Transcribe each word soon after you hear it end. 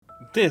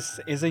This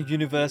is a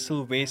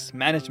universal waste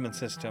management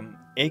system,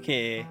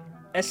 aka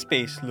a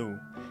space loo.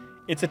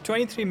 It's a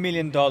 $23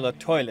 million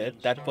toilet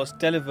that was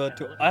delivered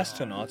to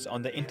astronauts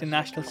on the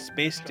International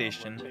Space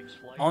Station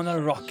on a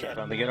rocket.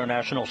 On the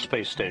International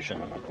Space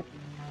Station.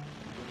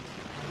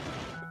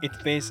 It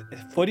weighs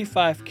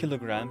 45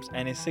 kilograms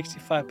and is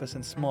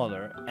 65%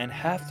 smaller and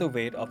half the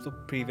weight of the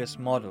previous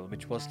model,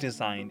 which was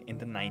designed in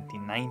the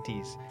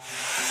 1990s.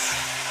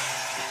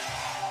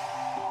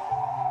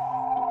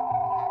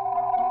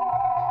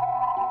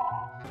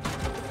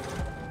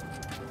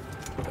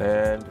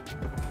 And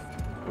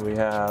we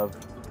have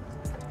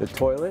the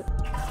toilet,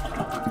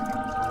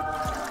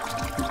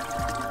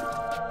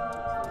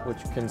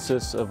 which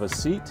consists of a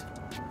seat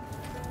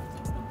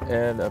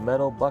and a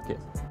metal bucket.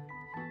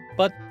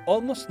 But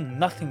almost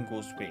nothing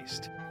goes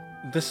waste.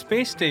 The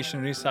space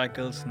station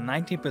recycles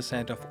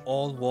 90% of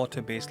all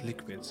water-based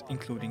liquids,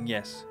 including,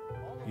 yes,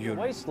 urine.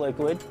 Waste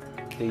liquid,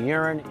 the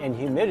urine and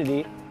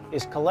humidity,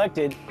 is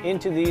collected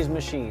into these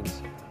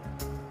machines.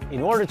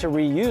 In order to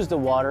reuse the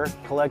water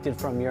collected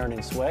from urine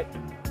and sweat,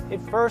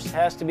 it first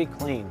has to be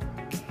cleaned.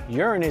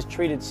 Urine is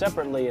treated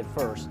separately at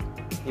first.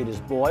 It is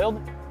boiled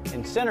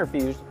and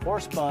centrifuged or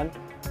spun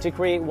to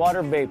create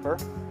water vapor,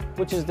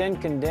 which is then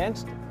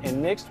condensed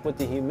and mixed with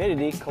the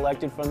humidity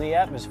collected from the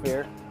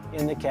atmosphere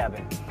in the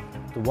cabin.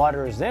 The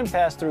water is then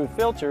passed through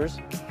filters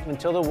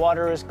until the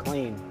water is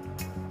clean.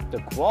 The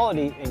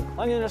quality and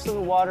cleanliness of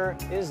the water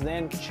is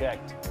then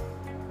checked.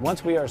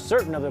 Once we are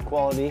certain of the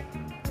quality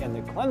and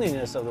the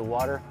cleanliness of the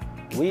water,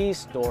 we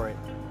store it.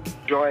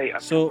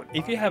 So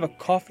if you have a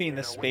coffee in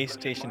the space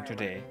station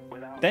today,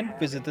 then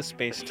visit the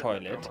space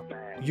toilet,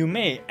 you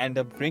may end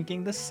up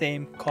drinking the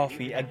same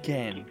coffee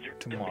again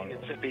tomorrow.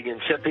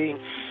 Sipping,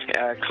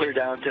 clear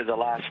down to the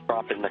last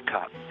drop in the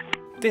cup.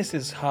 This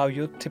is how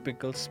your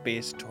typical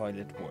space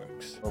toilet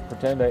works. Well,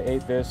 pretend I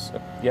ate this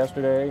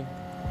yesterday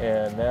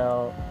and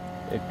now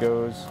it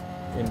goes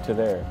into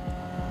there.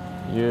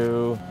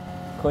 You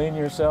clean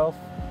yourself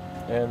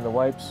and the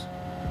wipes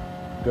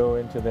go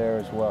into there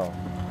as well.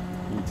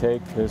 You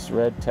take this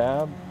red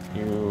tab,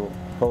 you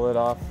pull it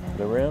off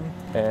the rim,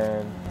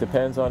 and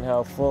depends on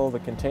how full the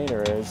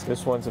container is.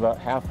 This one's about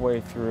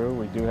halfway through.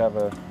 We do have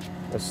a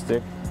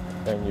stick,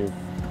 and you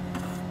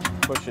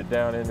push it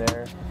down in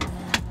there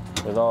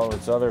with all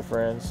its other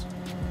friends,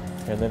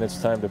 and then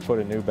it's time to put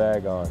a new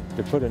bag on.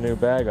 To put a new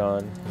bag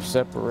on,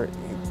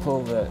 you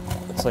pull that,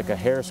 it's like a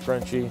hair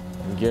scrunchie,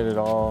 and get it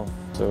all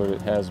so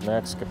it has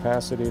max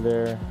capacity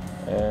there,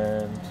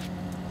 and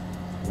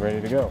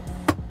ready to go.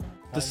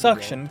 The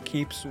suction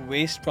keeps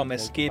waste from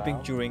escaping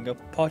during a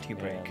potty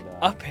break.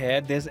 Up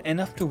here, there's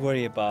enough to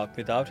worry about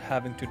without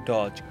having to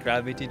dodge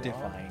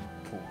gravity-defying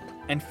poop.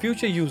 And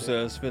future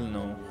users will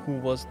know who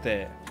was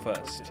there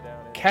first.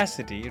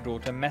 Cassidy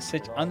wrote a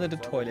message under the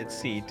toilet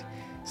seat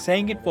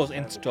saying it was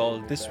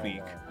installed this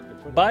week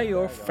by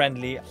your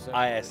friendly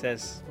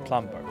ISS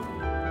plumber.